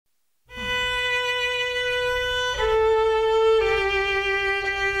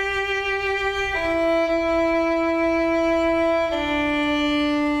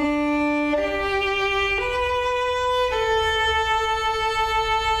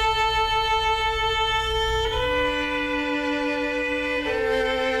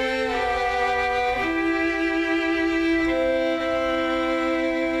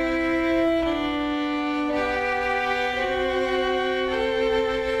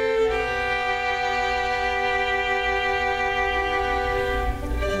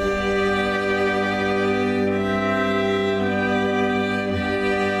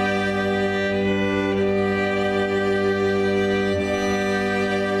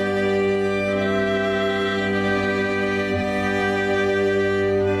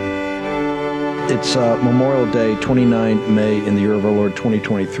It's Memorial Day, 29 May in the year of our Lord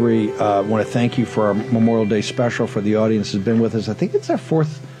 2023. I want to thank you for our Memorial Day special for the audience who's been with us. I think it's our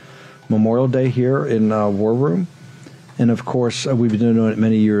fourth Memorial Day here in WarRoom. And, of course, we've been doing it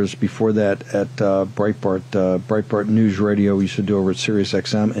many years before that at Breitbart News Radio. We used to do over at Sirius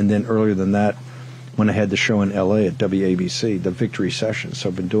XM. And then earlier than that, when I had the show in L.A. at WABC, the Victory Session. So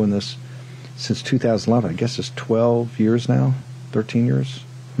I've been doing this since 2011. I guess it's 12 years now, 13 years?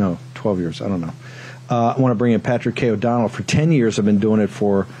 No, 12 years. I don't know. I want to bring in Patrick K. O'Donnell. For 10 years, I've been doing it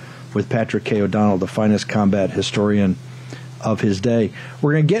with Patrick K. O'Donnell, the finest combat historian of his day.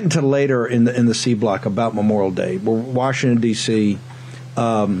 We're going to get into later in the C block about Memorial Day. We're Washington, D.C.,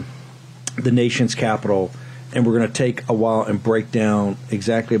 the nation's capital, and we're going to take a while and break down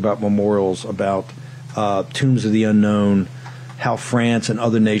exactly about memorials, about tombs of the unknown, how France and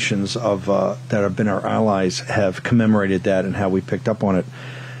other nations that have been our allies have commemorated that, and how we picked up on it.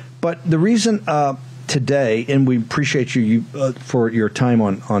 But the reason today, and we appreciate you for your time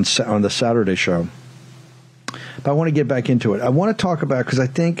on the Saturday show, but I want to get back into it. I want to talk about, because I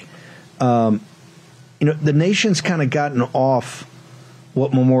think the nation's kind of gotten off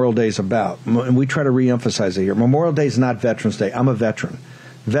what Memorial Day is about, and we try to reemphasize it here. Memorial Day is not Veterans Day. I'm a veteran.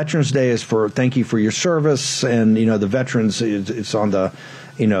 Veterans Day is for thank you for your service, and the veterans. It's on the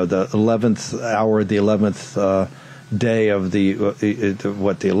the 11th hour, the 11th day of the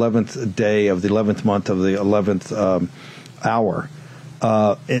 11th day of the 11th month of the 11th hour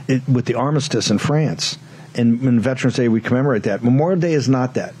with the armistice in France. And in Veterans Day, we commemorate that. Memorial Day is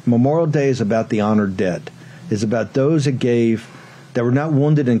not that. Memorial Day is about the honored dead. It's about those that were not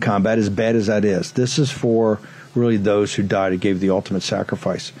wounded in combat, as bad as that is. This is for really those who died and gave the ultimate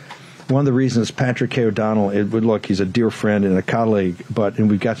sacrifice. One of the reasons Patrick K. O'Donnell, he's a dear friend and a colleague, and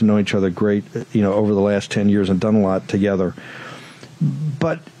we got to know each other great, over the last 10 years and done a lot together.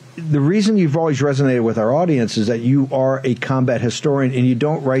 But the reason you've always resonated with our audience is that you are a combat historian, and you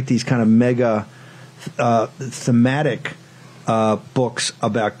don't write these kind of mega thematic books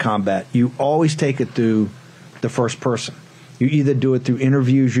about combat. You always take it through the first person. You either do it through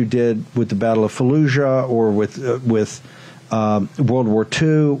interviews you did with the Battle of Fallujah or with World War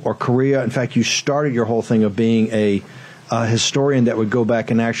II or Korea. In fact, you started your whole thing of being a historian that would go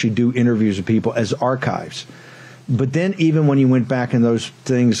back and actually do interviews with people as archives. But then even when you went back in those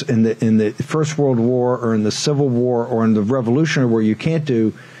things in the First World War or in the Civil War or in the Revolutionary War,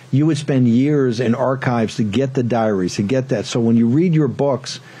 you would spend years in archives to get the diaries, to get that. So when you read your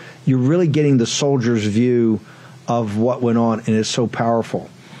books, you're really getting the soldier's view of what went on, and it's so powerful.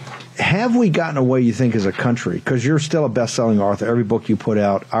 Have we gotten away, you think, as a country? Because you're still a best-selling author. Every book you put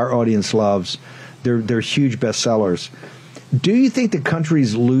out, our audience loves. They're huge bestsellers. Do you think the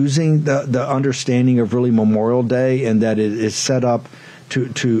country's losing the understanding of really Memorial Day, and that it is set up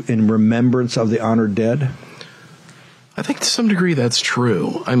to in remembrance of the honored dead? I think to some degree that's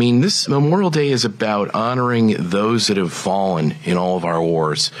true. I mean, this Memorial Day is about honoring those that have fallen in all of our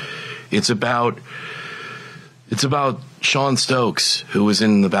wars. It's about Sean Stokes, who was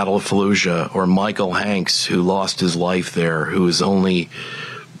in the Battle of Fallujah, or Michael Hanks, who lost his life there, who was only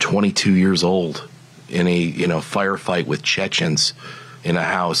 22 years old in a firefight with Chechens in a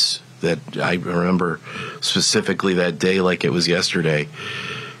house that I remember specifically that day like it was yesterday.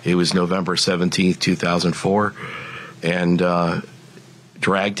 It was November 17th, 2004, and I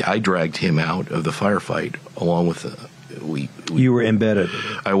dragged him out of the firefight along with You were embedded.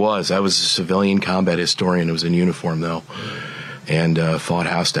 I was a civilian combat historian. I was in uniform, though, and fought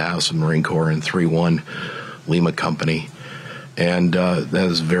house to house with Marine Corps in 3-1 Lima Company. And that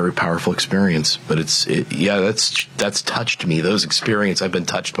was a very powerful experience. But that's touched me. Those experiences, I've been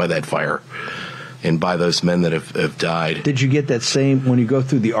touched by that fire and by those men that have died. Did you get that same when you go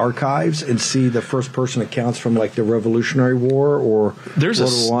through the archives and see the first person accounts from like the Revolutionary War or there is a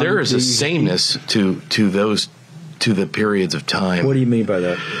sameness to the periods of time. What do you mean by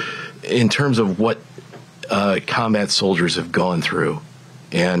that? In terms of what combat soldiers have gone through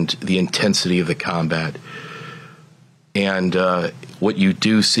and the intensity of the combat. And what you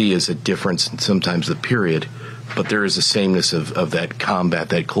do see is a difference in sometimes the period, but there is a sameness of that combat,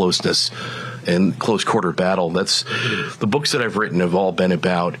 that closeness and close quarter battle. That's the books that I've written have all been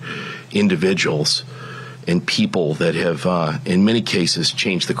about individuals and people that have, in many cases,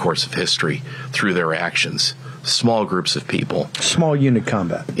 changed the course of history through their actions. Small groups of people. Small unit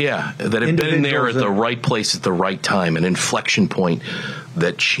combat. Yeah, that have been there at the right place at the right time, an inflection point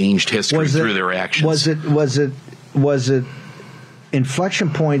that changed history through their actions. Was it inflection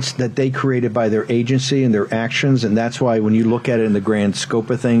points that they created by their agency and their actions, and that's why when you look at it in the grand scope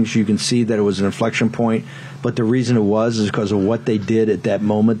of things, you can see that it was an inflection point. But the reason it was is because of what they did at that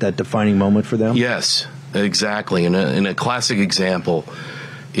moment, that defining moment for them. Yes, exactly. And a classic example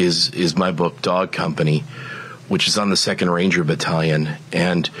is my book Dog Company, which is on the 2nd Ranger Battalion,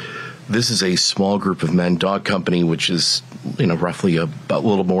 and this is a small group of men. Dog Company, which is roughly a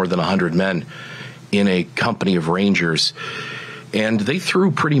little more than 100 men in a company of Rangers. And they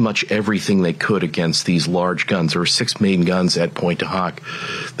threw pretty much everything they could against these large guns. There were 6 main guns at Point du Hoc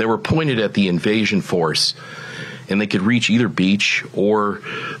that were pointed at the invasion force, and they could reach either beach or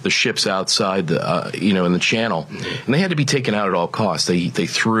the ships outside the, in the channel. And they had to be taken out at all costs. They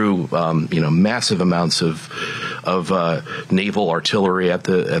threw, massive amounts of naval artillery at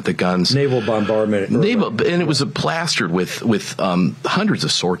the guns. Naval bombardment. And it was plastered with hundreds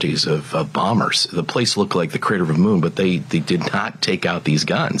of sorties of bombers. The place looked like the crater of a moon, but they did not take out these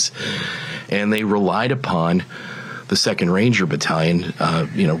guns. And they relied upon the 2nd Ranger Battalion,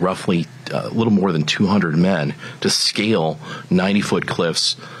 roughly a little more than 200 men, to scale 90-foot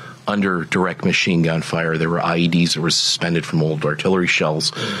cliffs under direct machine gun fire. There were IEDs that were suspended from old artillery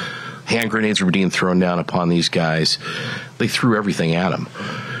shells. Hand grenades were being thrown down upon these guys. They threw everything at them.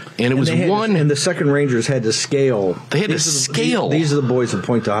 And it was one. And the 2nd Rangers had to scale. They had to scale. These are the boys of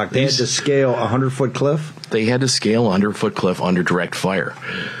Point du Hoc. They had to scale a 100-foot cliff? They had to scale a 100-foot cliff under direct fire.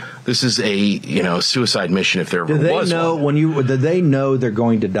 This is a suicide mission if there ever was one. Did they know they're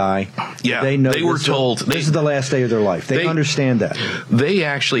going to die? Yeah, they were told this is the last day of their life. They understand that. They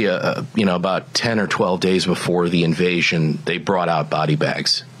actually, about 10 or 12 days before the invasion, they brought out body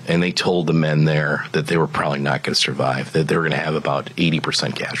bags, and they told the men there that they were probably not going to survive. That they were going to have about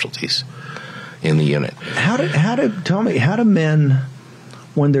 80% casualties in the unit. Tell me, how do men,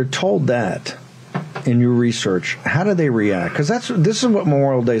 when they're told that? In your research, how do they react? Because this is what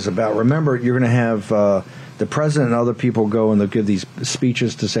Memorial Day is about. Remember, you're going to have the president and other people go and they'll give these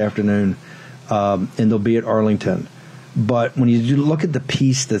speeches this afternoon, and they'll be at Arlington. But when you look at the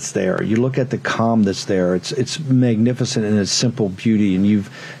peace that's there, you look at the calm that's there. It's magnificent in its simple beauty. And you've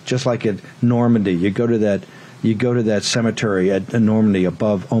just like at Normandy, you go to that cemetery at Normandy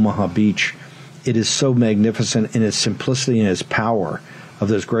above Omaha Beach. It is so magnificent in its simplicity and its power of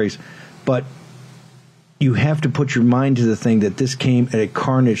those graves, but you have to put your mind to the thing that this came at a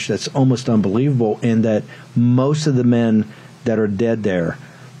carnage that's almost unbelievable, and that most of the men that are dead there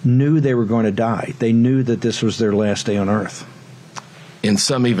knew they were going to die. They knew that this was their last day on Earth. And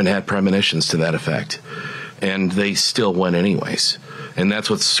some even had premonitions to that effect. And they still went anyways. And that's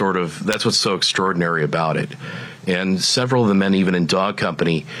what's so extraordinary about it. And several of the men, even in Dog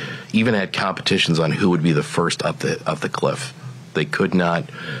Company, even had competitions on who would be the first up the cliff. They could not.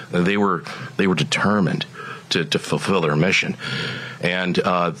 They were determined to fulfill their mission, and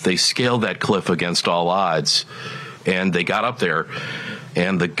they scaled that cliff against all odds. And they got up there,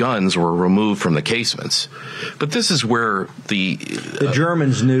 and the guns were removed from the casements. But this is where the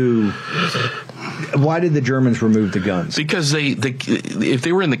Germans knew. Why did the Germans remove the guns? Because if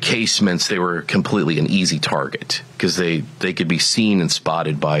they were in the casements, they were completely an easy target because they could be seen and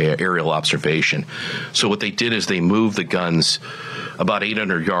spotted by aerial observation. So what they did is they moved the guns about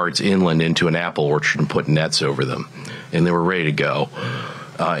 800 yards inland into an apple orchard and put nets over them, and they were ready to go.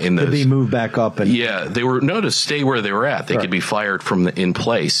 To be moved back up, and they were to stay where they were at. They could be fired from in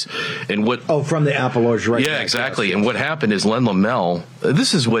place. And from the apple orchard, right? Yeah, exactly. Yes. And what happened is Len Lamel.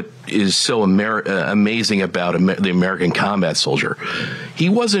 This is what is so amazing about the American combat soldier. He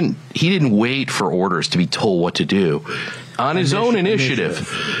didn't wait for orders to be told what to do. On his own initiative,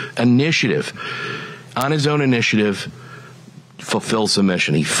 on his own initiative, fulfills the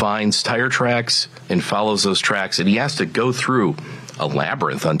mission. He finds tire tracks and follows those tracks, and he has to go through a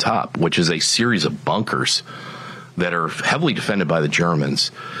labyrinth on top, which is a series of bunkers that are heavily defended by the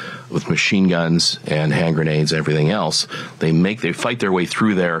Germans with machine guns and hand grenades and everything else. They fight their way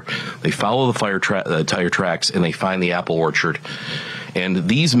through there. They follow the tire tracks, and they find the apple orchard. And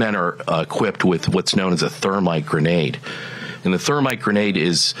these men are equipped with what's known as a thermite grenade. And the thermite grenade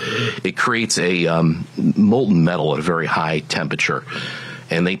creates a molten metal at a very high temperature.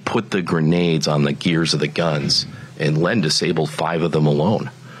 And they put the grenades on the gears of the guns. And Len disabled 5 of them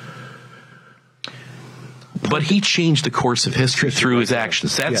alone. But he changed the course of history through his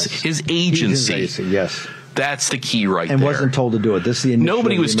actions. That's his agency. Yes. That's the key right there. And wasn't told to do it. This is the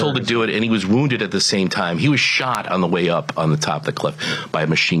Nobody was told to do it, and he was wounded at the same time. He was shot on the way up on the top of the cliff by a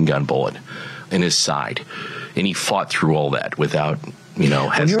machine gun bullet in his side. And he fought through all that without, hesitating.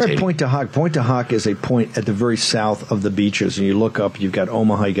 When you're at Point du Hoc is a point at the very south of the beaches. And you look up, you've got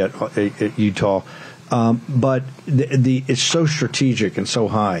Omaha, you got Utah. But it's so strategic and so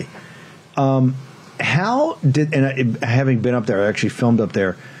high. How did, and having been up there, I actually filmed up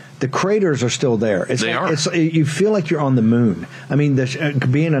there, the craters are still there. They are. You feel like you're on the moon. I mean,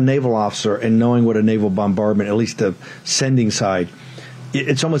 being a naval officer and knowing what a naval bombardment, at least the sending side,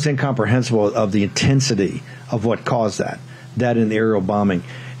 it's almost incomprehensible of the intensity of what caused that in the aerial bombing.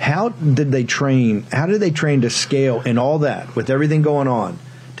 How did they train to scale and all that with everything going on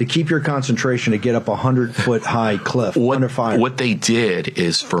to keep your concentration to get up a 100-foot high cliff under fire? What they did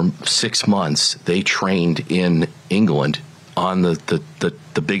is for 6 months they trained in England on the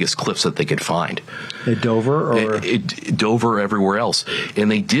biggest cliffs that they could find. At Dover or Dover, everywhere else, and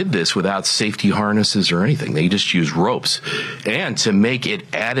they did this without safety harnesses or anything. They just used ropes, and to make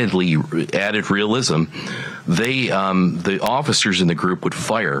it added realism, the officers in the group would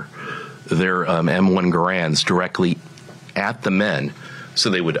fire their M1 Garands directly at the men, so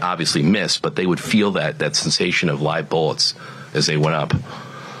they would obviously miss, but they would feel that sensation of live bullets as they went up.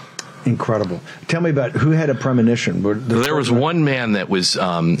 Incredible. Tell me about who had a premonition. There was one man that was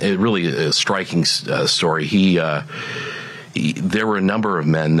really a striking story. There were a number of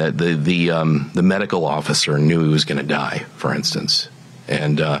men that the medical officer knew he was going to die, for instance,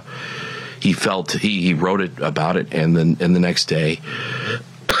 and he wrote it about it, and then the next day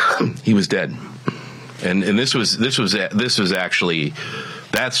he was dead. And this was actually,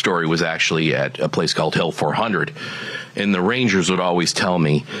 that story was actually at a place called Hill 400, and the Rangers would always tell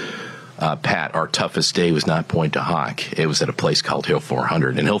me, Pat, our toughest day was not Point de Hoc. It was at a place called Hill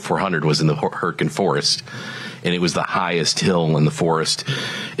 400. And Hill 400 was in the Hurtgen Forest. And it was the highest hill in the forest.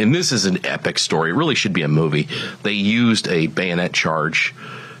 And this is an epic story. It really should be a movie. They used a bayonet charge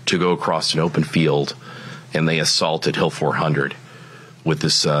to go across an open field, and they assaulted Hill 400 with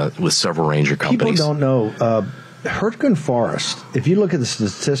several Ranger companies. People don't know. Hurtgen Forest, if you look at the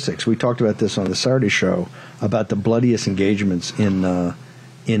statistics, we talked about this on the Saturday show, about the bloodiest engagements in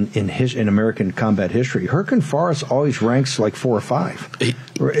American combat history. Hurtgen Forest always ranks like 4 or 5.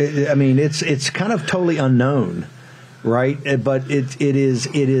 I mean, it's kind of totally unknown, right? But it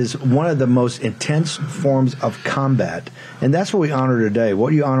is one of the most intense forms of combat, and that's what we honor today.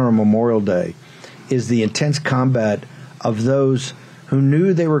 What you honor on Memorial Day is the intense combat of those who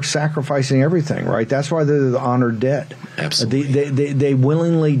knew they were sacrificing everything, right? That's why they're the honored dead. Absolutely. They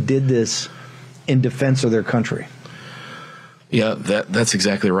willingly did this in defense of their country. Yeah, that's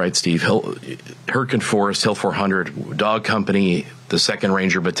exactly right, Steve. Hurtgen Forest, Hill 400, Dog Company, the 2nd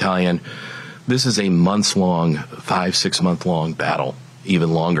Ranger Battalion. This is a months-long, 5-6 month-long battle,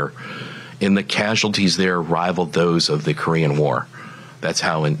 even longer. And the casualties there rivaled those of the Korean War. That's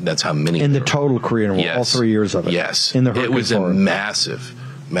how many. In the total Korean War, yes. All 3 years of it. Yes. In the Hurtgen it was Forest. A massive,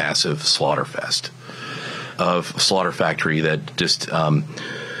 massive slaughter factory that just...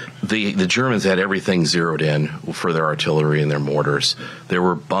 The Germans had everything zeroed in for their artillery and their mortars. There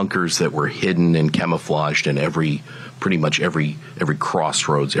were bunkers that were hidden and camouflaged in pretty much every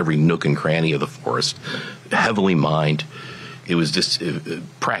crossroads, every nook and cranny of the forest, heavily mined. It was just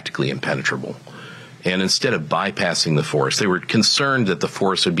practically impenetrable. And instead of bypassing the forest, they were concerned that the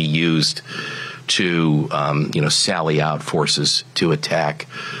forest would be used to sally out forces to attack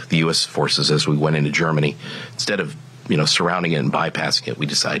the U.S. forces as we went into Germany. Instead of surrounding it and bypassing it, we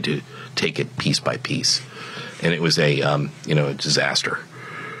decided to take it piece by piece, and it was a disaster.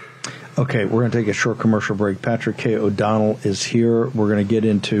 Okay, we're going to take a short commercial break. Patrick K. O'Donnell is here. We're going to get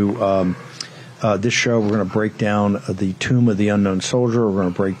into this show. We're going to break down the Tomb of the Unknown Soldier. We're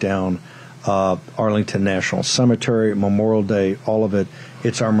going to break down Arlington National Cemetery, Memorial Day, all of it.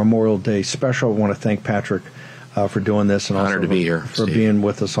 It's our Memorial Day special. I want to thank Patrick for doing this, and honored also to be here, for Steve. Being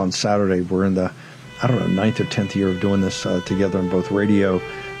with us on Saturday. We're in the 9th or 10th year of doing this together in both radio,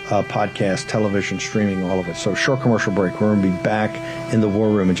 podcast, television, streaming, all of it. So short commercial break. We're going to be back in the War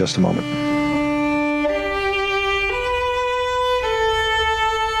Room in just a moment.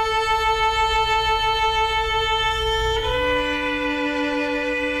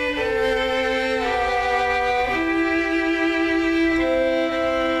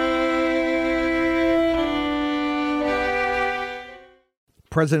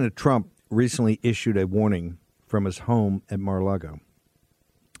 President Trump recently issued a warning from his home at Mar-a-Lago.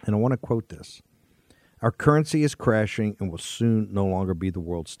 And I want to quote this. Our currency is crashing and will soon no longer be the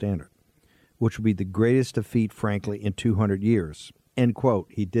world standard, which will be the greatest defeat, frankly, in 200 years. End quote.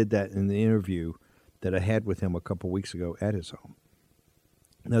 He did that in the interview that I had with him a couple weeks ago at his home.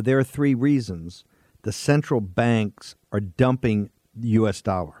 Now, there are 3 reasons the central banks are dumping the U.S.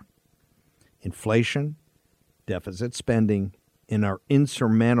 dollar. Inflation, deficit spending, and our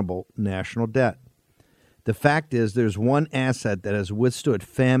insurmountable national debt. The fact is, there's one asset that has withstood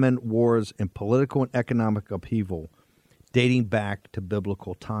famine, wars, and political and economic upheaval dating back to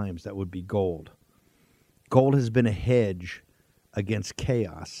biblical times. That would be gold. Gold has been a hedge against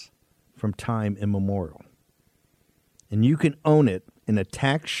chaos from time immemorial. And you can own it in a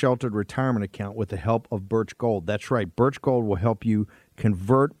tax-sheltered retirement account with the help of Birch Gold. That's right. Birch Gold will help you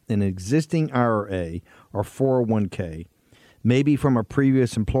convert an existing IRA or 401k, maybe from a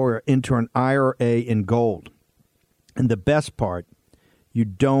previous employer, into an IRA in gold. And the best part, you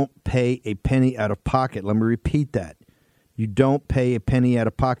don't pay a penny out of pocket. Let me repeat that. You don't pay a penny out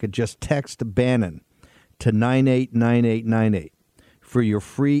of pocket. Just text Bannon to 989898 for your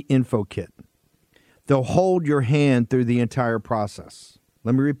free info kit. They'll hold your hand through the entire process.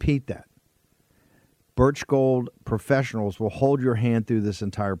 Let me repeat that. Birch Gold professionals will hold your hand through this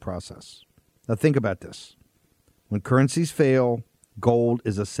entire process. Now think about this. When currencies fail, gold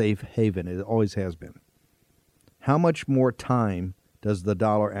is a safe haven. It always has been. How much more time does the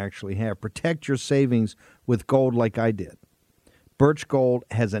dollar actually have? Protect your savings with gold like I did. Birch Gold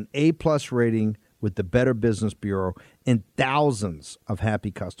has an A-plus rating with the Better Business Bureau and thousands of happy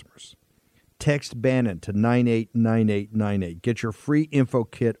customers. Text Bannon to 989898. Get your free info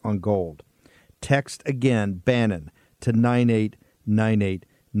kit on gold. Text again Bannon to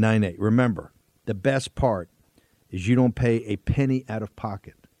 989898. Remember, the best part is you don't pay a penny out of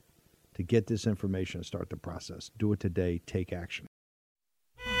pocket to get this information and start the process. Do it today. Take action.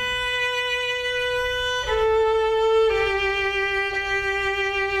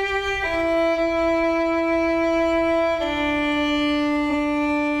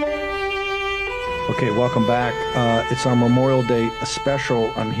 Okay, welcome back. It's our Memorial Day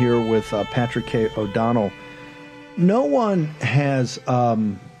special. I'm here with Patrick K. O'Donnell. No one has,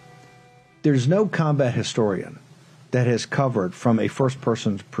 there's no combat historian that has covered from a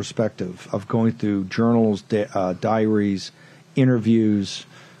first-person perspective of going through journals, diaries, interviews,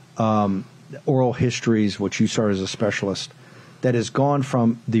 oral histories, which you started as a specialist, that has gone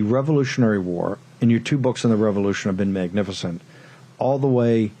from the Revolutionary War, and your two books on the Revolution have been magnificent, all the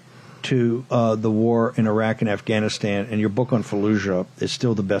way to the war in Iraq and Afghanistan, and your book on Fallujah is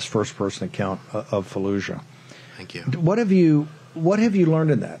still the best first-person account of Fallujah. Thank you. What have you learned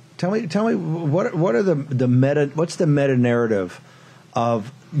in that? Tell me what are what's the meta narrative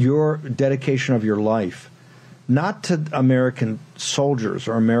of your dedication of your life, not to American soldiers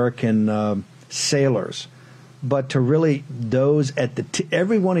or American sailors, but to really those at the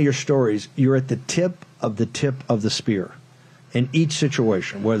every one of your stories, you're at the tip of the spear. In each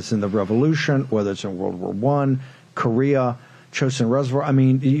situation, whether it's in the Revolution, whether it's in World War I, Korea, Chosin Reservoir, I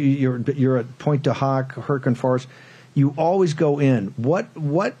mean, you're at Pointe du Hoc, Hurricane Forest. You always go in. What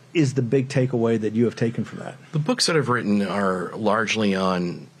is the big takeaway that you have taken from that? The books that I've written are largely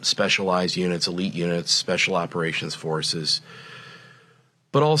on specialized units, elite units, special operations forces,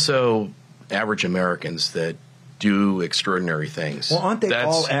 but also average Americans that do extraordinary things. Well, aren't they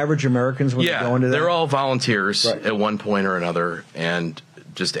all average Americans when they go into that? They're all volunteers at one point or another and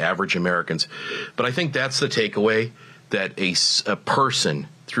just average Americans. But I think that's the takeaway, that a person,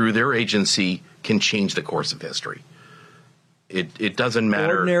 through their agency, can change the course of history. It doesn't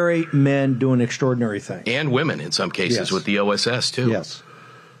matter. Ordinary men doing extraordinary things. And women, in some cases, with the OSS, too. Yes.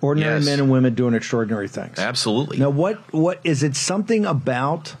 Ordinary men and women doing extraordinary things. Absolutely. Now, what is it something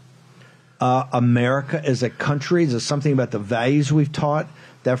about America as a country? Is it something about the values we've taught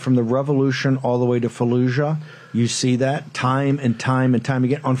that from the Revolution all the way to Fallujah, you see that time and time and time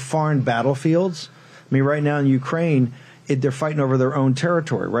again on foreign battlefields? I mean, right now in Ukraine, they're fighting over their own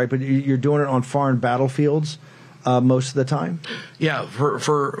territory, right? But you're doing it on foreign battlefields most of the time? Yeah,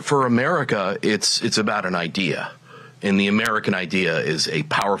 for America, it's about an idea. And the American idea is a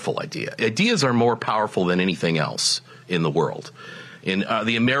powerful idea. Ideas are more powerful than anything else in the world. And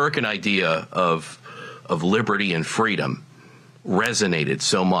the American idea of liberty and freedom resonated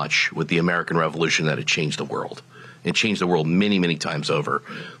so much with the American Revolution that it changed the world. It changed the world many, many times over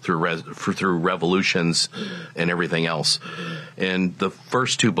through revolutions and everything else. And the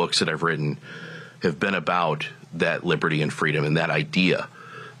first two books that I've written have been about that liberty and freedom and that idea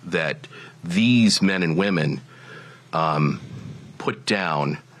that these men and women put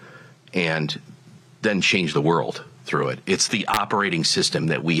down and then change the world through it. It's the operating system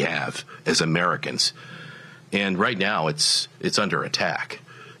that we have as Americans. And right now it's under attack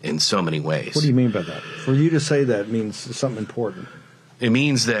in so many ways. What do you mean by that? For you to say that means something important. It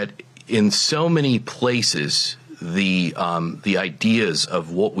means that in so many places, the ideas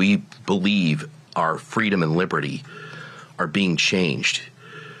of what we believe are freedom and liberty are being changed.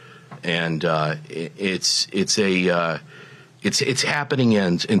 And It's happening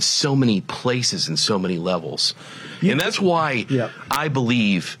in so many places, in so many levels. And that's why I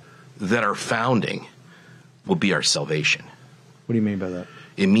believe that our founding will be our salvation. What do you mean by that?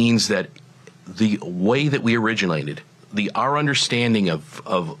 It means that the way that we originated, our understanding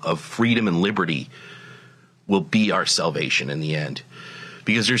of freedom and liberty will be our salvation in the end.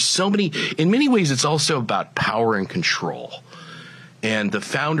 Because there's so many, in many ways, it's also about power and control. And the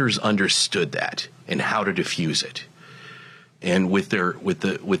founders understood that and how to diffuse it. And with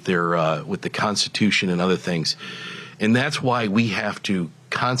the Constitution and other things. And that's why we have to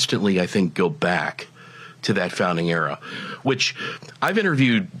constantly, I think, go back to that founding era, which I've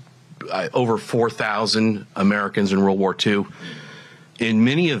interviewed over 4,000 Americans in World War II. And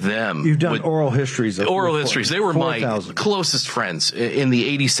many of them... You've done oral histories. They were 4, my closest friends in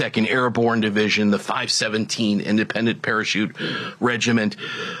the 82nd Airborne Division, the 517 Independent Parachute Regiment.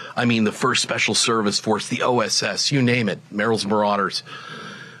 I mean, the 1st Special Service Force, the OSS, you name it, Merrill's Marauders.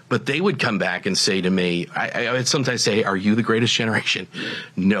 But they would come back and say to me, I would sometimes say, are you the greatest generation?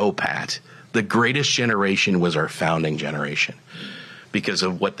 No, Pat. The greatest generation was our founding generation because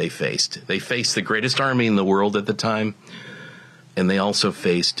of what they faced. They faced the greatest army in the world at the time. And they also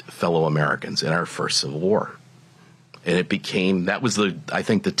faced fellow Americans in our first Civil War. And it became, that was I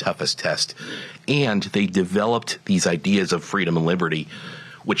think the toughest test. And they developed these ideas of freedom and liberty,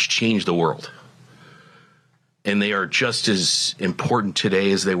 which changed the world. And they are just as important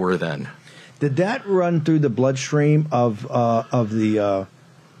today as they were then. Did that run through the bloodstream of the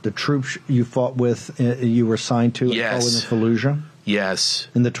troops you fought with, you were assigned to? Yes. In Fallujah? Yes.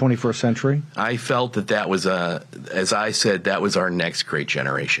 In the 21st century? I felt that was as I said, that was our next great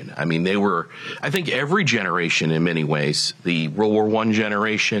generation. I mean, they were, I think every generation in many ways, the World War I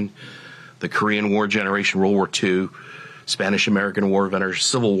generation, the Korean War generation, World War II, Spanish-American War veterans,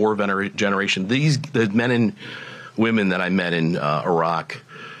 Civil War generation, the men and women that I met in Iraq,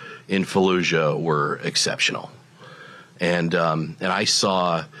 in Fallujah, were exceptional. And I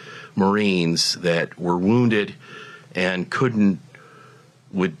saw Marines that were wounded and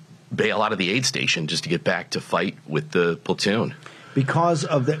would bail out of the aid station just to get back to fight with the platoon. Because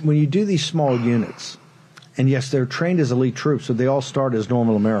of that, when you do these small units, and yes, they're trained as elite troops, so they all start as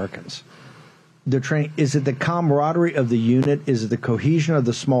normal Americans. They're trained. Is it the camaraderie of the unit? Is it the cohesion of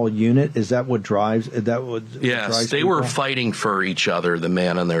the small unit? Is that what drives? Yes, they were fighting for each other. The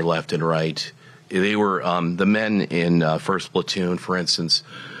man on their left and right. They were the men in First Platoon, for instance,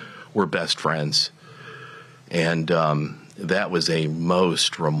 were best friends, and that was a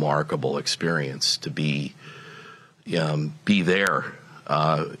most remarkable experience to be there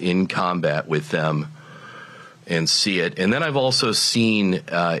in combat with them and see it. And then I've also seen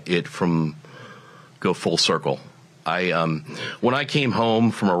it go full circle. When I came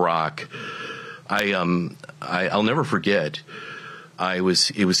home from Iraq, I'll never forget. It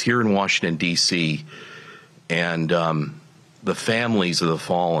was here in Washington D.C. and the families of the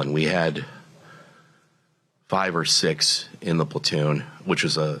fallen. We had 5 or 6 in the platoon, which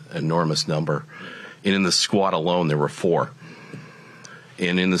was an enormous number. And in the squad alone, there were 4.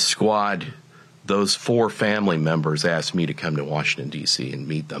 And in the squad, those 4 family members asked me to come to Washington, D.C. and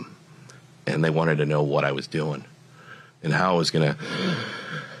meet them. And they wanted to know what I was doing and how I was going to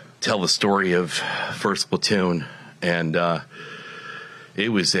tell the story of 1st Platoon. And it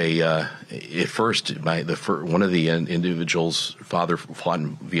was at first, one of the individuals' father fought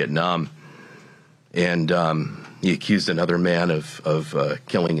in Vietnam. And he accused another man of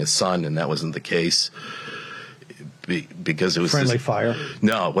killing his son, and that wasn't the case because it was friendly fire.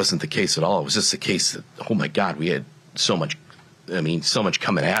 No, it wasn't the case at all. It was just the case that, oh my God, we had so much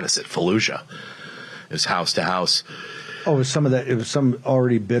coming at us at Fallujah. It was house to house. Oh, it was some of that. It was some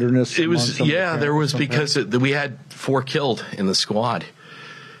already bitterness. It was, yeah, there was, because we had 4 killed in the squad,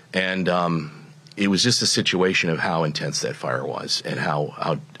 and it was just a situation of how intense that fire was, and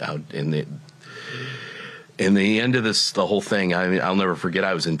how in the end of the whole thing, I mean, I'll never forget.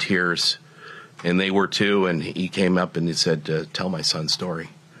 I was in tears, and they were too. And he came up and he said, "Tell my son's story."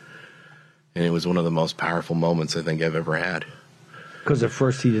 And it was one of the most powerful moments I think I've ever had. Because at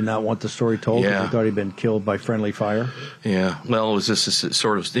first he did not want the story told. Yeah. He thought he'd been killed by friendly fire. Yeah. Well, it was just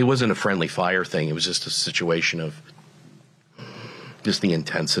it wasn't a friendly fire thing. It was just a situation of just the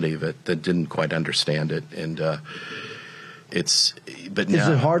intensity of it that didn't quite understand it. And is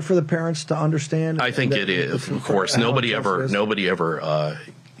it hard for the parents to understand? I think it is. Of course, nobody ever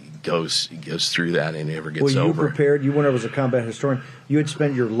goes through that and never gets over. Well, you prepared. You went over as a combat historian. You had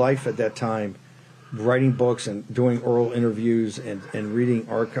spent your life at that time writing books and doing oral interviews and reading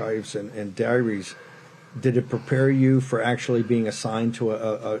archives and diaries. did it prepare you for actually being assigned to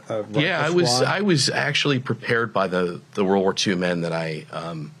a Yeah, I was actually prepared by the World War II men that I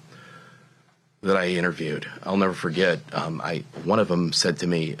interviewed. I'll never forget. One of them said to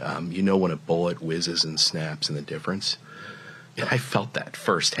me, "You know when a bullet whizzes and snaps and the difference." And I felt that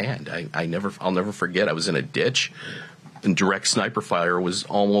firsthand. I'll never forget. I was in a ditch, and direct sniper fire was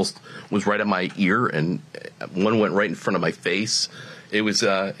right at my ear, and one went right in front of my face. It was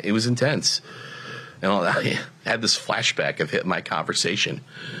intense. And I had this flashback of my conversation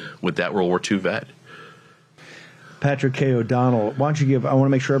with that World War II vet. Patrick K. O'Donnell, why don't you I want to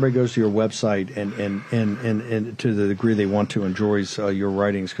make sure everybody goes to your website and to the degree they want to enjoys your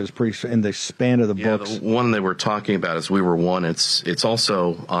writings, because pretty in the span of the books. The one they were talking about is We Were One. It's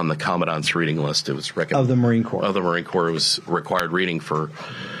also on the Commandant's reading list. It was recommended of the Marine Corps. Of the Marine Corps. It was required reading for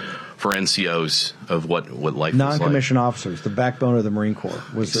NCOs of what life was like. Non-commissioned officers, the backbone of the Marine Corps,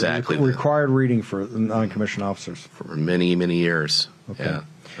 was exactly required reading for non-commissioned officers for many, many years. Okay. Yeah,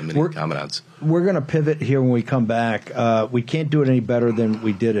 many commandants. We're going to pivot here when we come back. We can't do it any better than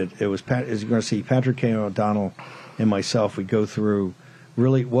we did it. It was as you're going to see, Patrick K. O'Donnell and myself. We go through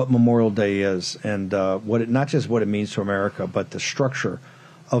really what Memorial Day is and not just what it means to America, but the structure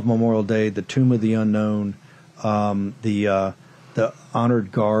of Memorial Day, the Tomb of the Unknown, the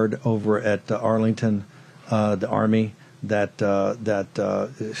honored guard over at Arlington, the Army that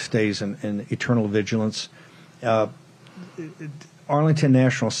stays in eternal vigilance. Arlington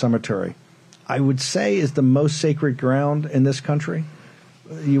National Cemetery, I would say, is the most sacred ground in this country.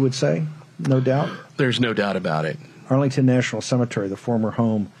 You would say, no doubt? There's no doubt about it. Arlington National Cemetery, the former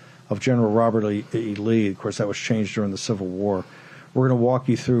home of General Robert E. Lee. Of course, that was changed during the Civil War. We're going to walk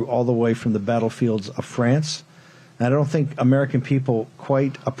you through all the way from the battlefields of France. And I don't think American people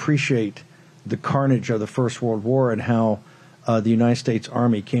quite appreciate the carnage of the First World War and how the United States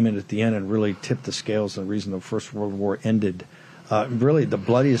Army came in at the end and really tipped the scales, and the reason the First World War ended. Really, the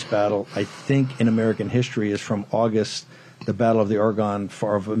bloodiest battle, I think, in American history is from August, the Battle of the Argonne,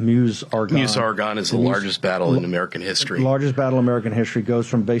 Meuse-Argonne. Meuse-Argonne is the largest battle in American history. The largest battle in American history goes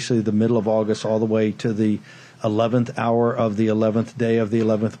from basically the middle of August all the way to the 11th hour of the 11th day of the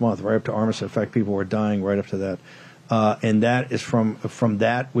 11th month, right up to Armistice. In fact, people were dying right up to that. And that is from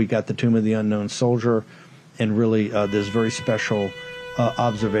that, we got the Tomb of the Unknown Soldier, and really this very special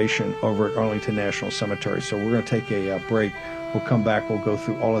observation over at Arlington National Cemetery. So we're going to take a break. We'll come back. We'll go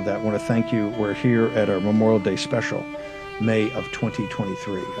through all of that. I want to thank you. We're here at our Memorial Day Special, May of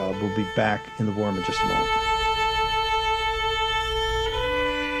 2023. We'll be back in the WarRoom in just a moment.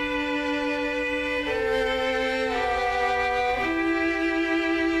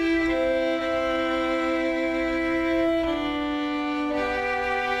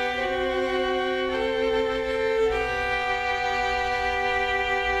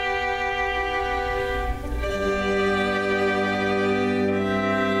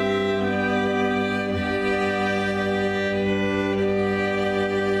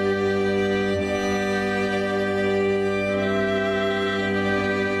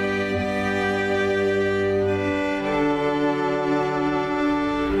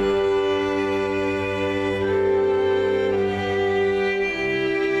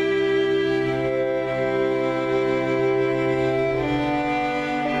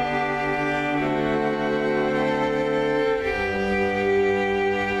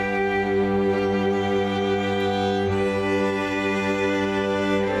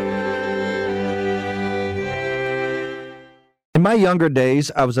 In my younger days,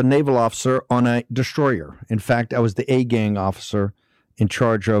 I was a naval officer on a destroyer. In fact, I was the A-gang officer in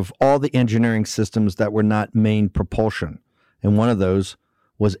charge of all the engineering systems that were not main propulsion. And one of those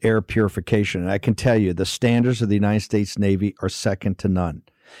was air purification. And I can tell you, the standards of the United States Navy are second to none.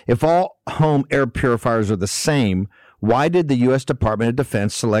 If all home air purifiers are the same, why did the U.S. Department of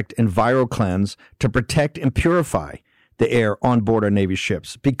Defense select EnviroCleanse to protect and purify the air on board our Navy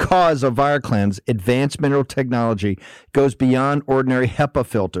ships? Because EnviroCleanse advanced mineral technology goes beyond ordinary HEPA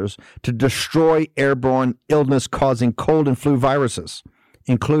filters to destroy airborne illness-causing cold and flu viruses,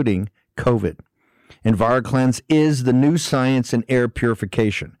 including COVID. EnviroCleanse is the new science in air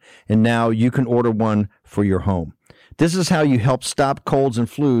purification, and now you can order one for your home. This is how you help stop colds and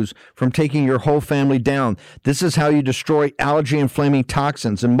flus from taking your whole family down. This is how you destroy allergy-inflaming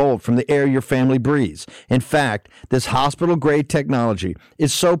toxins and mold from the air your family breathes. In fact, this hospital-grade technology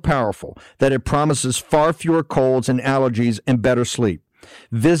is so powerful that it promises far fewer colds and allergies and better sleep.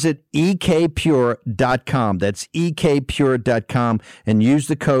 Visit ekpure.com. That's ekpure.com, and use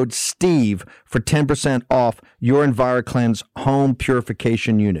the code STEVE for 10% off your EnviroCleanse home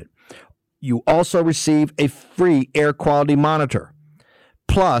purification unit. You also receive a free air quality monitor.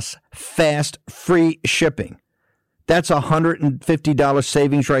 plus fast, free shipping. That's $150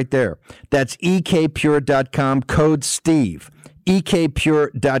 savings right there. That's ekpure.com, code Steve.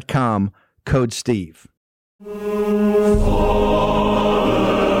 ekpure.com, code Steve.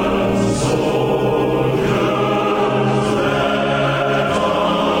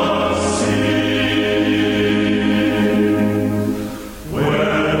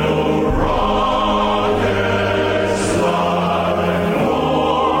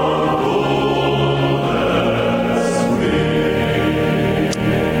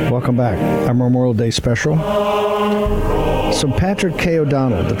 Welcome back. Our Memorial Day Special. So Patrick K.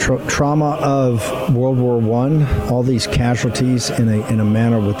 O'Donnell, the trauma of World War I, all these casualties in a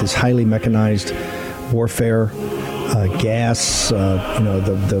manner with this highly mechanized warfare, gas,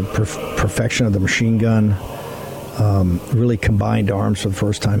 the perfection of the machine gun, really combined arms for the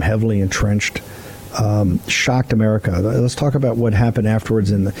first time, heavily entrenched, shocked America. Let's talk about what happened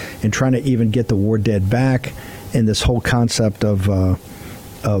afterwards in trying to even get the war dead back, and this whole concept of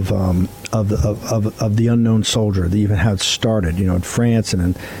the unknown soldier, even how it started, in France and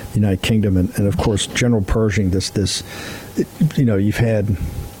in the United Kingdom, and of course General Pershing. You've had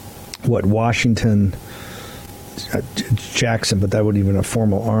Washington, Jackson, but that wasn't even a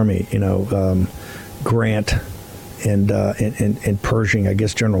formal army. Grant and Pershing. I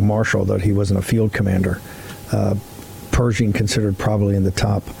guess General Marshall, though he wasn't a field commander. Pershing considered probably in the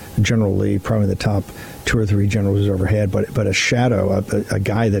top. General Lee probably in the top 2 or 3 generals who's ever had, but a shadow, a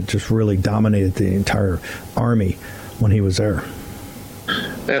guy that just really dominated the entire army when he was there.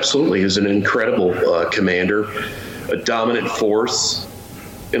 Absolutely. He was an incredible commander, a dominant force,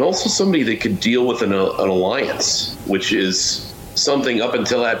 and also somebody that could deal with an alliance, which is something up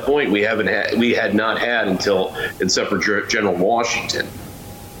until that point we had not had except for General Washington.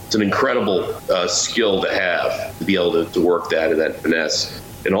 It's an incredible skill to have, to be able to work that and that finesse,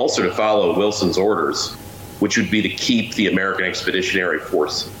 and also to follow Wilson's orders, which would be to keep the American Expeditionary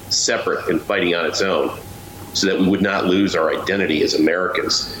Force separate and fighting on its own, so that we would not lose our identity as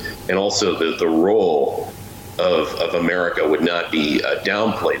Americans. And also the role of America would not be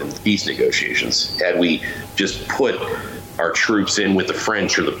downplayed in the peace negotiations. Had we just put our troops in with the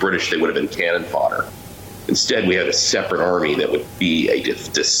French or the British, they would have been cannon fodder. Instead, we had a separate army that would be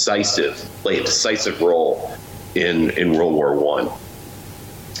play a decisive role in World War I.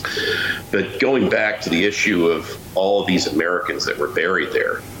 But going back to the issue of all of these Americans that were buried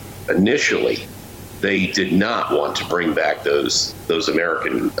there, initially, they did not want to bring back those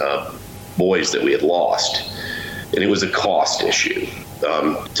American boys that we had lost. And it was a cost issue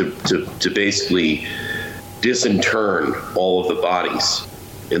to basically disinter all of the bodies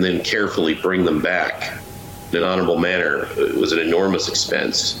and then carefully bring them back in an honorable manner. It was an enormous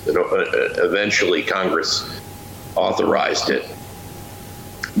expense. Eventually, Congress authorized it.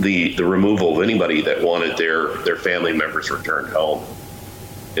 The removal of anybody that wanted their family members returned home.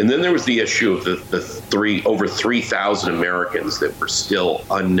 And then there was the issue of the over 3,000 Americans that were still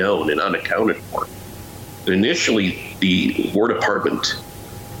unknown and unaccounted for. And initially, the War Department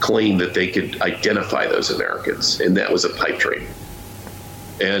claimed that they could identify those Americans, and that was a pipe dream.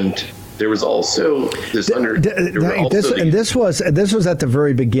 And there was also this this was at the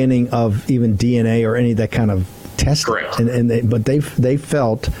very beginning of even DNA or any of that kind of testing. Correct. But they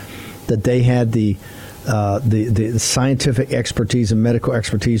felt that they had the scientific expertise and medical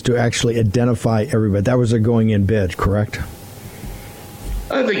expertise to actually identify everybody. That was their going in bid, correct?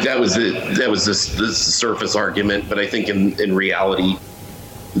 I think that was it. That was this surface argument, but I think in reality,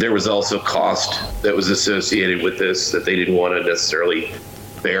 there was also cost that was associated with this that they didn't want to necessarily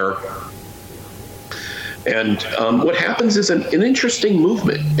bear. And what happens is an interesting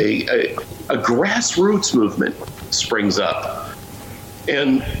movement, a grassroots movement springs up.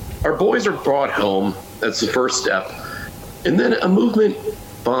 And our boys are brought home. That's the first step. And then a movement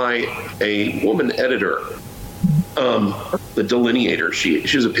by a woman editor, the Delineator. She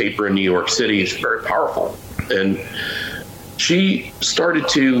was a paper in New York City. She's very powerful. And she started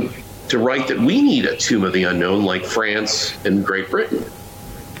to write that we need a Tomb of the Unknown like France and Great Britain.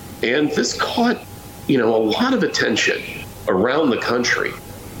 And this caught a lot of attention around the country.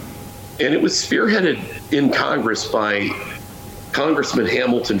 And it was spearheaded in Congress by Congressman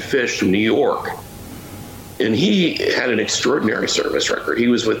Hamilton Fish from New York. And he had an extraordinary service record. He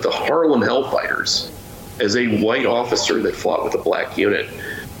was with the Harlem Hellfighters as a white officer that fought with a black unit.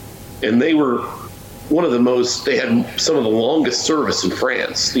 And they were they had some of the longest service in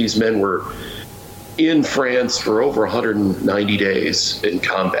France. These men were in France for over 190 days in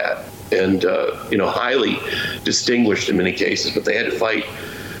combat. And highly distinguished in many cases, but they had to fight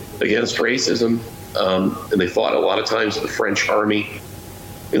against racism, and they fought a lot of times with the French army.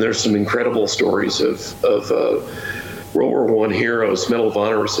 And there's some incredible stories of World War I heroes, Medal of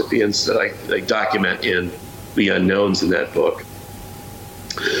Honor recipients that I document in The Unknowns in that book.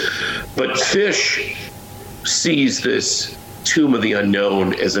 But Fish sees this Tomb of the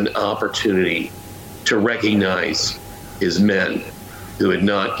Unknown as an opportunity to recognize his men who had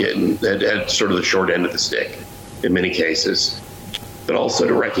had sort of the short end of the stick in many cases, but also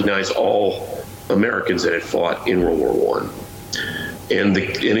to recognize all Americans that had fought in World War I. And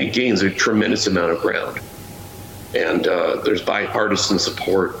it gains a tremendous amount of ground. And there's bipartisan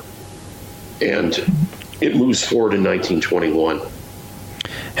support, and it moves forward in 1921.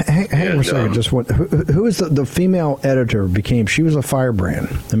 Hang on a second. Just one. Who is the female editor? She was a firebrand.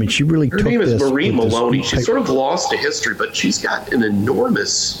 I mean, she really. Her name is Marie Maloney. She's sort of lost to history, but she's got an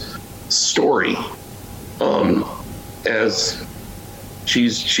enormous story. As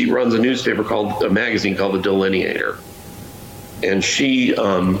she runs a magazine called The Delineator, and she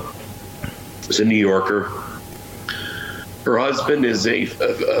is a New Yorker. Her husband is a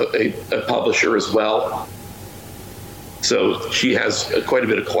publisher as well. So she has quite a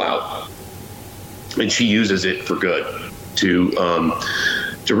bit of clout, and she uses it for good to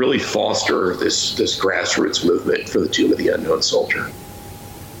really foster this grassroots movement for the Tomb of the Unknown Soldier.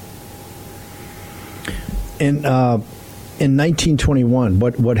 In 1921,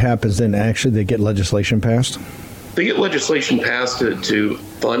 what happens then? Actually, they get legislation passed? They get legislation passed to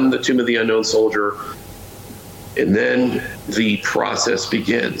fund the Tomb of the Unknown Soldier, and then the process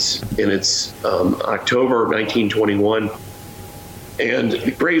begins. And it's October 1921, and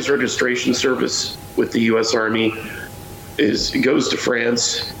the Graves Registration Service with the U.S. Army goes to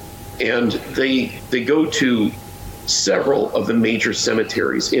France, and they go to several of the major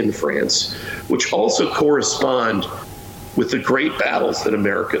cemeteries in France, which also correspond with the great battles that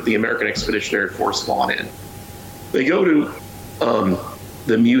the American Expeditionary Force fought in. They go to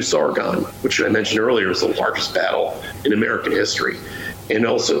the Meuse-Argonne, which I mentioned earlier is the largest battle in American history, and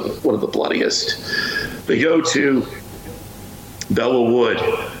also one of the bloodiest. They go to Belleau Wood,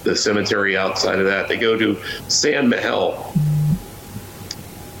 the cemetery outside of that. They go to Saint-Mihiel,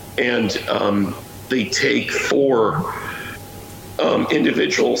 and they take 4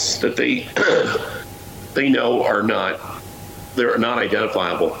 individuals that they know they're not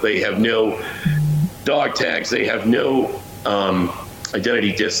identifiable. They have no dog tags. They have no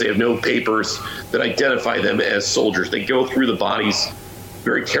identity discs. They have no papers that identify them as soldiers. They go through the bodies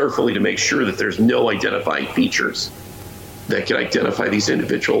very carefully to make sure that there's no identifying features that can identify these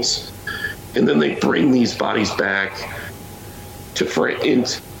individuals. And then they bring these bodies back to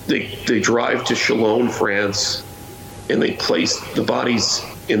France. They drive to Chalon, France, and they place the bodies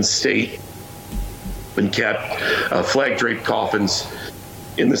in state and kept flag-draped coffins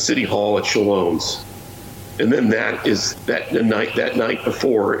in the city hall at Chalons. And then that night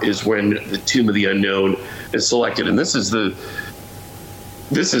before is when the Tomb of the Unknown is selected. And this is the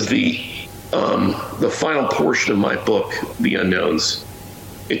final portion of my book, The Unknowns.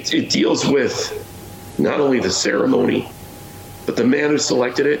 It deals with not only the ceremony, but the man who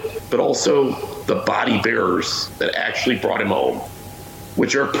selected it, but also the body bearers that actually brought him home,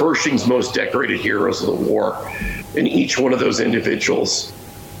 which are Pershing's most decorated heroes of the war. And each one of those individuals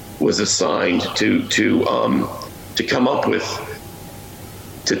was assigned to come up with,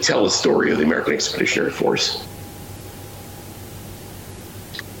 to tell a story of the American Expeditionary Force.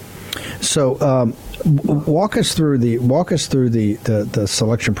 So, walk us through the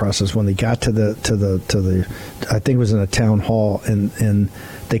selection process when they got to the I think it was in a town hall, and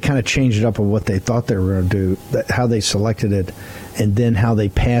they kind of changed it up on what they thought they were going to do, how they selected it, and then how they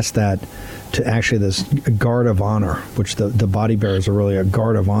passed that to actually this guard of honor, which the body bearers are really a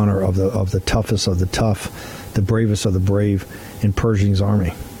guard of honor of the toughest of the tough, the bravest of the brave in Pershing's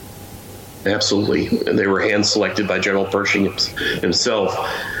army. Absolutely, and they were hand selected by General Pershing himself.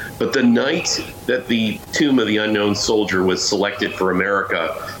 But the night that the Tomb of the Unknown Soldier was selected for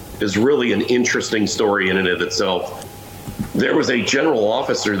America is really an interesting story in and of itself. There was a general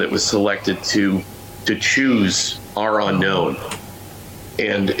officer that was selected to choose our unknown.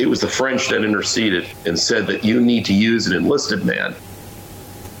 And it was the French that interceded and said that you need to use an enlisted man,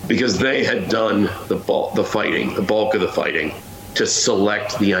 because they had done the bulk of the fighting to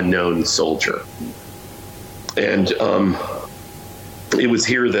select the unknown soldier. And it was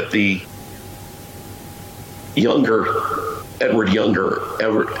here that the Edward Younger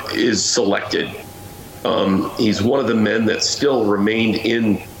is selected. He's one of the men that still remained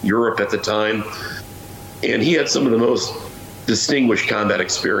in Europe at the time, and he had some of the most distinguished combat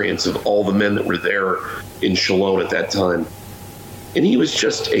experience of all the men that were there in Chalon at that time. And he was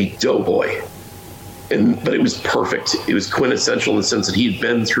just a doughboy. but it was perfect. It was quintessential in the sense that he'd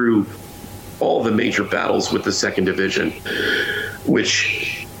been through all the major battles with the 2nd Division,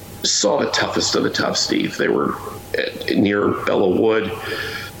 which saw the toughest of the tough, Steve. They were near Belleau Wood.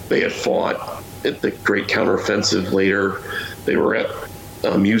 They had fought at the Great Counteroffensive later. They were at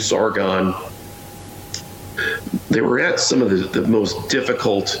Meuse Argonne. They were at some of the most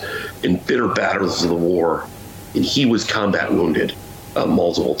difficult and bitter battles of the war, and he was combat wounded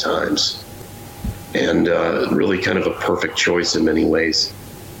multiple times, and really kind of a perfect choice in many ways.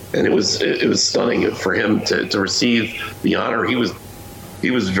 And it was stunning for him to receive the honor. He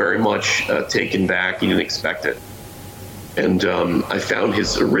was very much taken back. He didn't expect it. And I found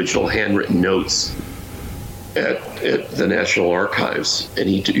his original handwritten notes at the National Archives, and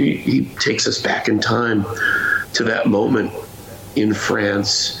he takes us back in time to that moment in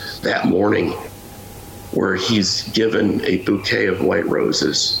France that morning where he's given a bouquet of white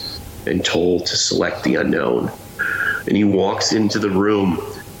roses and told to select the unknown. And he walks into the room,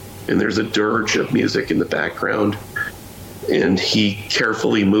 and there's a dirge of music in the background, and he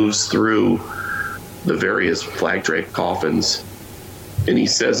carefully moves through the various flag-draped coffins, and he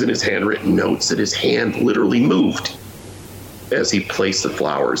says in his handwritten notes that his hand literally moved as he placed the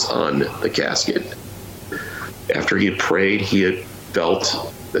flowers on the casket. After he had prayed, he had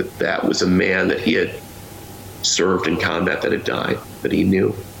felt that was a man that he had served in combat, that had died, that he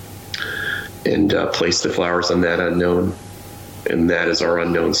knew, and placed the flowers on that unknown. And that is our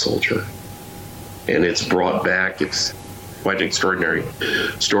unknown soldier. And it's brought back, it's quite an extraordinary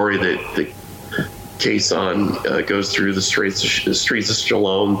story that the caisson goes through the streets of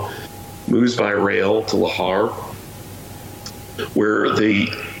Chalon, moves by rail to Le Havre, where the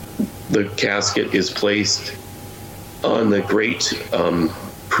casket is placed on the great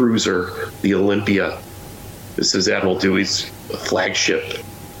cruiser, the Olympia. This is Admiral Dewey's flagship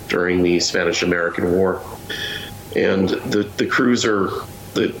during the Spanish-American War. And the cruiser,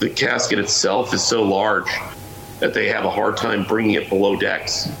 the casket itself is so large that they have a hard time bringing it below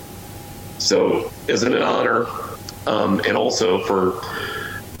decks. So as an honor, and also for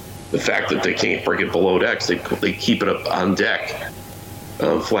the fact that they can't bring it below decks, they keep it up on deck,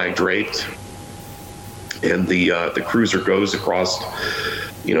 flag draped. And the cruiser goes across,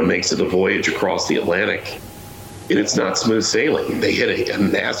 makes it a voyage across the Atlantic. And it's not smooth sailing. They hit a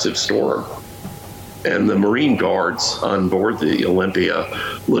massive storm. And the Marine guards on board the Olympia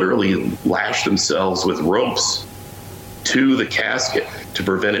literally lashed themselves with ropes to the casket to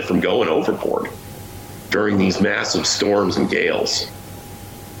prevent it from going overboard during these massive storms and gales.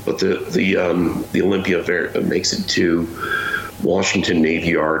 But the Olympia makes it to Washington Navy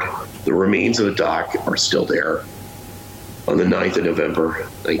Yard. The remains of the dock are still there on the 9th of November,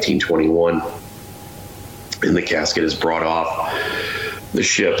 1921. And the casket is brought off the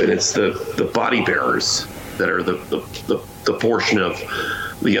ship, and it's the body bearers that are the portion of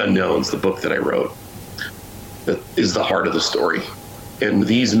the unknowns, the book that I wrote, that is the heart of the story. And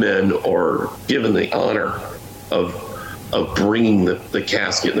these men are given the honor of bringing the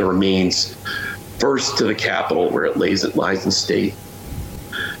casket and the remains first to the Capitol, where it lies in state,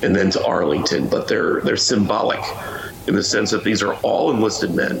 and then to Arlington. But they're symbolic in the sense that these are all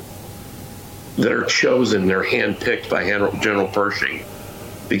enlisted men that are chosen, they're handpicked by General Pershing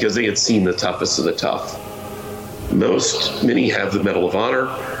because they had seen the toughest of the tough. Many have the Medal of Honor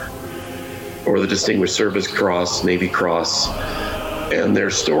or the Distinguished Service Cross, Navy Cross, and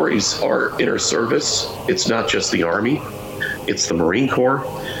their stories are inter service. It's not just the Army, it's the Marine Corps,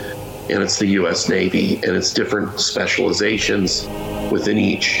 and it's the U.S. Navy, and it's different specializations within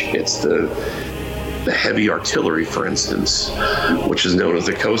each. It's the heavy artillery, for instance, which is known as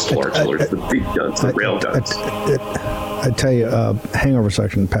the coastal artillery, the big guns, the rail guns. I tell you, hangover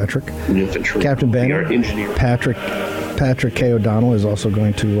section, Patrick. Infantry. Captain Banner, Engineer. Patrick K. O'Donnell is also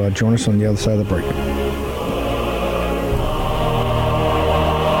going to join us on the other side of the break.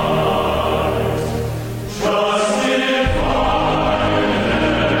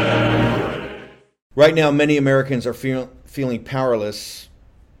 Right now, many Americans are feeling powerless.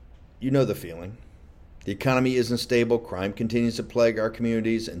 You know the feeling. The economy isn't stable, crime continues to plague our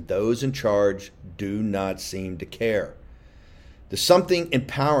communities, and those in charge do not seem to care. There's something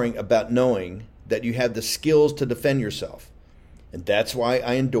empowering about knowing that you have the skills to defend yourself, and that's why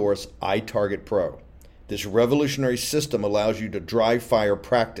I endorse iTarget Pro. This revolutionary system allows you to dry fire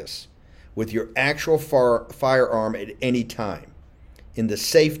practice with your actual firearm at any time, in the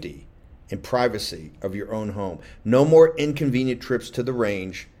safety and privacy of your own home. No more inconvenient trips to the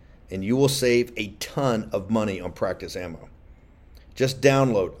range, and you will save a ton of money on practice ammo. Just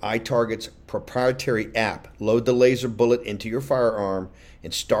download iTarget's proprietary app, load the laser bullet into your firearm,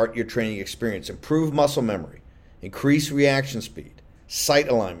 and start your training experience. Improve muscle memory, increase reaction speed, sight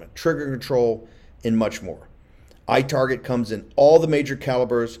alignment, trigger control, and much more. iTarget comes in all the major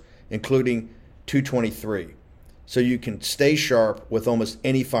calibers, including .223, so you can stay sharp with almost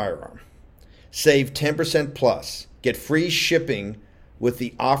any firearm. Save 10% plus. Get free shipping with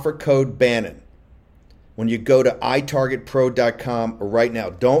the offer code Bannon when you go to itargetpro.com right now.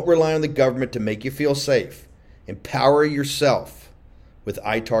 Don't rely on the government to make you feel safe. Empower yourself with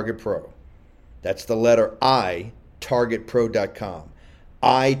iTarget Pro. That's the letter I, targetpro.com.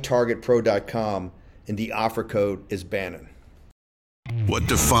 itargetpro.com, and the offer code is Bannon. What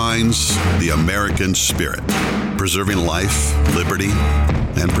defines the American spirit? Preserving life, liberty,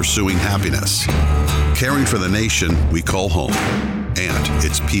 and pursuing happiness. Caring for the nation we call home and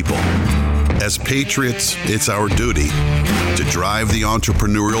its people. As patriots, it's our duty to drive the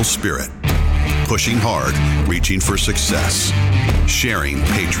entrepreneurial spirit, pushing hard, reaching for success, sharing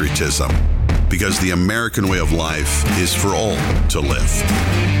patriotism, because the American way of life is for all to live.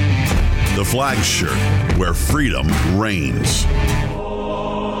 The Flag Shirt, where freedom reigns.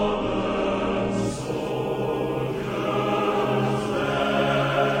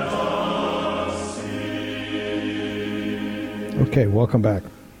 Okay, welcome back.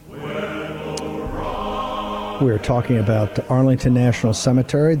 We are talking about the Arlington National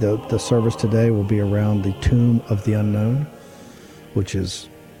Cemetery. The service today will be around the Tomb of the Unknown, which is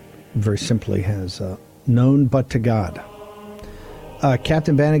very simply has known but to God.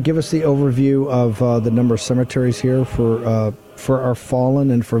 Captain Bannon, give us the overview of the number of cemeteries here for our fallen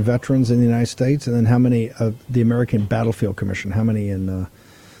and for veterans in the United States, and then how many the American Battlefield Commission, how many in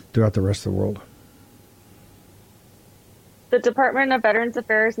throughout the rest of the world? The Department of Veterans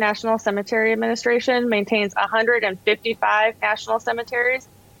Affairs National Cemetery Administration maintains 155 national cemeteries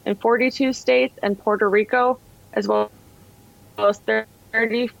in 42 states and Puerto Rico, as well as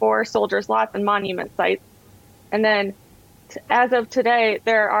 34 soldiers' lots and monument sites. And then, as of today,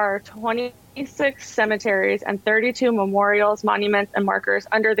 there are 26 cemeteries and 32 memorials, monuments, and markers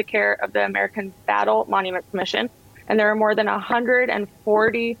under the care of the American Battle Monument Commission. And there are more than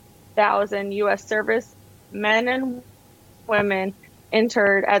 140,000 U.S. service men and women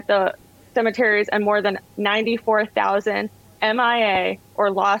interred at the cemeteries, and more than 94,000 MIA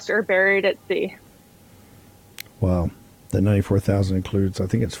or lost or buried at sea. Wow. The 94,000 includes, I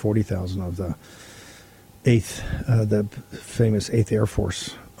think it's 40,000 of the famous 8th Air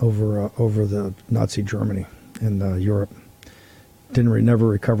Force over the Nazi Germany and Europe. Never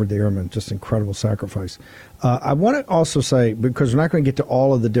recovered the airmen. Just incredible sacrifice. I want to also say, because we're not going to get to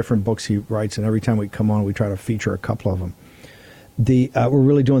all of the different books he writes, and every time we come on, we try to feature a couple of them. We're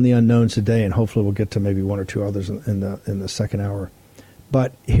really doing the unknowns today, and hopefully we'll get to maybe one or two others in the second hour.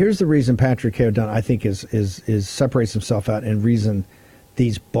 But here's the reason Patrick K. O'Donnell, I think, is separates himself out, and reason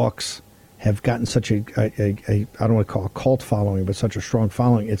these books have gotten such a I don't want to call it a cult following, but such a strong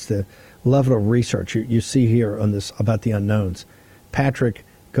following. It's the level of research you see here on this about the unknowns. Patrick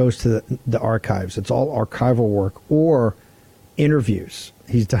goes to the archives. It's all archival work or interviews.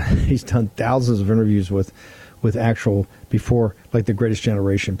 He's done thousands of interviews with actual, before, like, the Greatest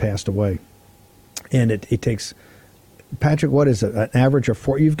Generation passed away. And it takes, Patrick, what is it, an average of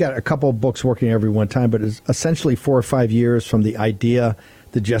 4? You've got a couple of books working every one time, but it's essentially 4 or 5 years from the idea,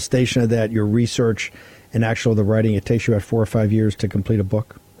 the gestation of that, your research, and actual the writing. It takes you about 4 or 5 years to complete a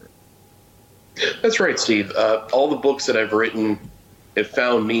book. That's right, Steve. All the books that I've written have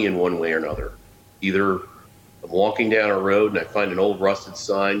found me in one way or another. Either I'm walking down a road and I find an old rusted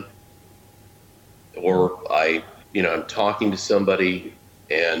sign, or I'm talking to somebody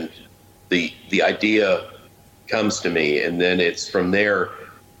and the idea comes to me, and then it's from there.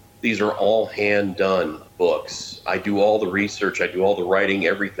 These are all hand done books. I do all the research, I do all the writing,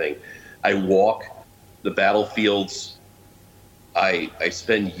 everything. I walk the battlefields. I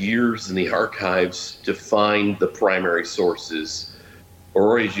spend years in the archives to find the primary sources.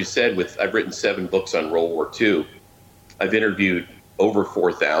 Or, as you said, I've written 7 books on World War II. I've interviewed over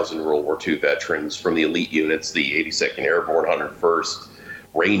 4,000 World War II veterans from the elite units, the 82nd Airborne, 101st,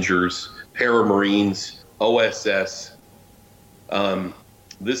 Rangers, Paramarines, OSS.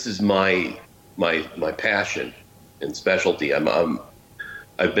 This is my passion and specialty.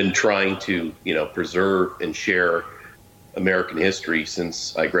 I've been trying to preserve and share American history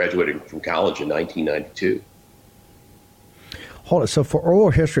since I graduated from college in 1992. Hold it. So for oral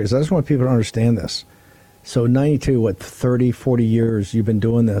histories, I just want people to understand this. So 92, 30, 40 years you've been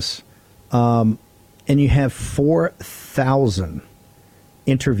doing this, and you have 4,000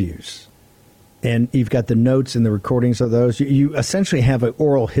 interviews And you've got the notes and the recordings of those. You essentially have an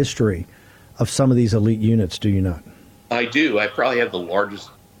oral history of some of these elite units, do you not? I do. I probably have the largest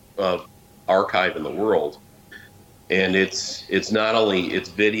archive in the world, and it's not only it's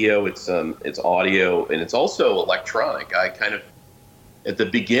video, it's audio, and it's also electronic. I kind of at the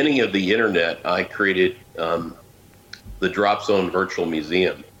beginning of the internet, I created the Drop Zone Virtual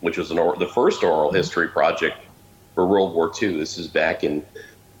Museum, which was the first oral history project for World War II. This is back in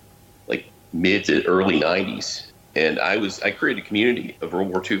like mid to early 90s. And I created a community of World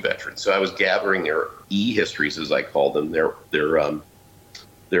War II veterans. So I was gathering their e-histories, as I call them, their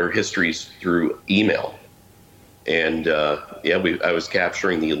histories through email. And I was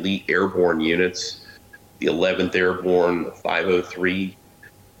capturing the elite airborne units, the 11th Airborne, the 503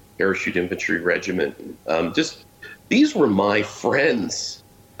 Parachute Infantry Regiment. These were my friends.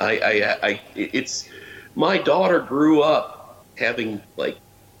 It's my daughter grew up having like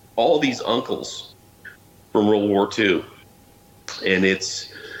all these uncles from World War II. And it's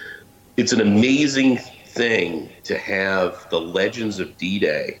an amazing thing to have the legends of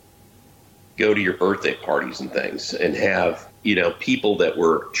D-Day go to your birthday parties and things and have, people that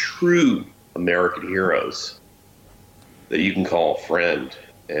were true American heroes that you can call a friend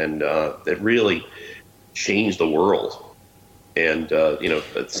and that really changed the world. And, at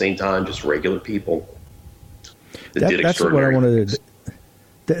the same time, just regular people that did extraordinary things. That's what I wanted to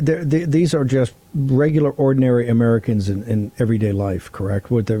these are just regular, ordinary Americans in everyday life,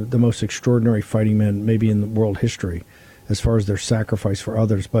 correct? With the most extraordinary fighting men, maybe in the world history, as far as their sacrifice for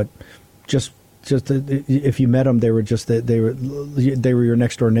others. But just if you met them, they were your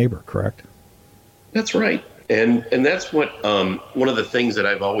next door neighbor, correct? That's right, and that's what one of the things that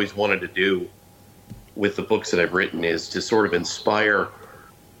I've always wanted to do with the books that I've written is to sort of inspire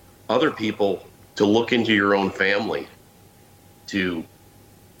other people to look into your own family, to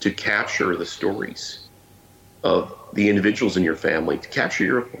capture the stories of the individuals in your family, to capture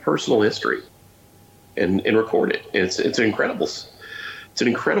your personal history and record it. And it's an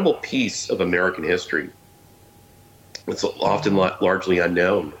incredible piece of American history. It's often largely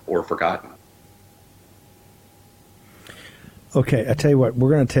unknown or forgotten. Okay, I tell you what, we're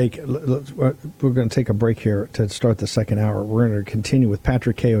going to take a break here to start the second hour. We're going to continue with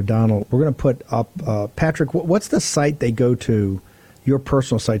Patrick K. O'Donnell. We're going to put up Patrick. What's the site they go to? Your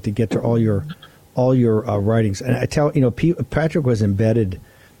personal site to get to all your writings. And I tell Patrick was embedded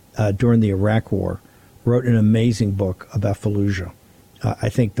during the Iraq War, wrote an amazing book about Fallujah. I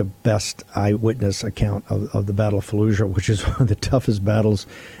think the best eyewitness account of the Battle of Fallujah, which is one of the toughest battles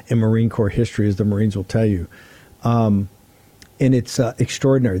in Marine Corps history, as the Marines will tell you. And it's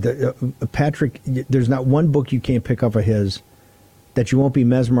extraordinary. Patrick, there's not one book you can't pick up of his that you won't be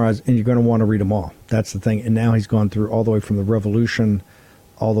mesmerized, and you're going to want to read them all. That's the thing. And now he's gone through all the way from the Revolution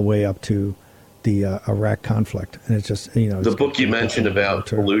all the way up to the Iraq conflict. And it's just, the book you mentioned about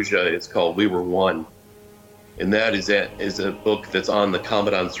Fallujah is called We Were One. And that is a book that's on the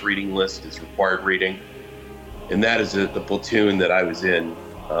Commandant's reading list. It's required reading. And that is the platoon that I was in,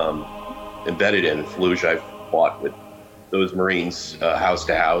 embedded in Fallujah. I fought with those Marines house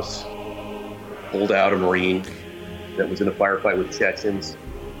to house, pulled out a Marine that was in a firefight with Chechens.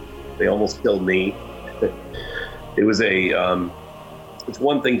 They almost killed me. It was it's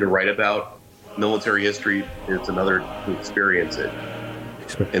one thing to write about military history. It's another to experience it.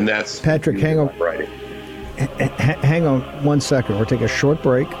 And that's Patrick, hang on. Writing. Hang on 1 second. We'll take a short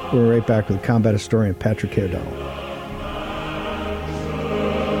break. We're right back with combat historian Patrick K. O'Donnell.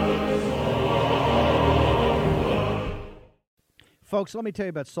 Folks, let me tell you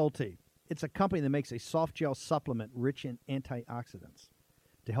about Solti. It's a company that makes a soft gel supplement rich in antioxidants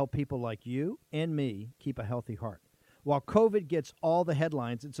to help people like you and me keep a healthy heart. While COVID gets all the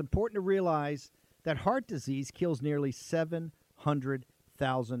headlines, it's important to realize that heart disease kills nearly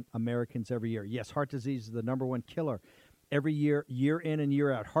 700,000 Americans every year. Yes, heart disease is the number one killer every year, year in and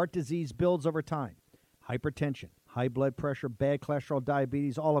year out. Heart disease builds over time. Hypertension, high blood pressure, bad cholesterol,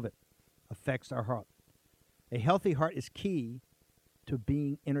 diabetes, all of it affects our heart. A healthy heart is key to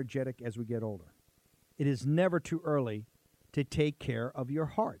being energetic as we get older. It is never too early to take care of your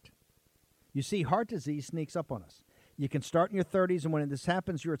heart. You see, heart disease sneaks up on us. You can start in your 30s, and when this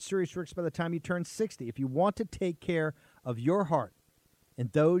happens, you're at serious risk by the time you turn 60. If you want to take care of your heart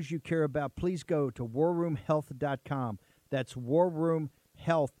and those you care about, please go to warroomhealth.com. That's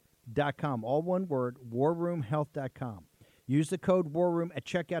warroomhealth.com. All one word, warroomhealth.com. Use the code WARROOM at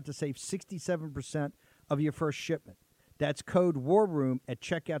checkout to save 67% of your first shipment. That's code WARROOM at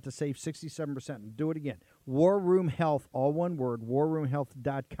checkout to save 67%. And do it again. War Room Health, all one word,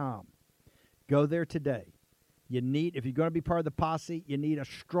 warroomhealth.com. Go there today. If you're going to be part of the posse, you need a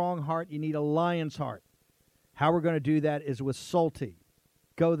strong heart. You need a lion's heart. How we're going to do that is with Salty.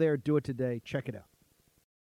 Go there, do it today. Check it out.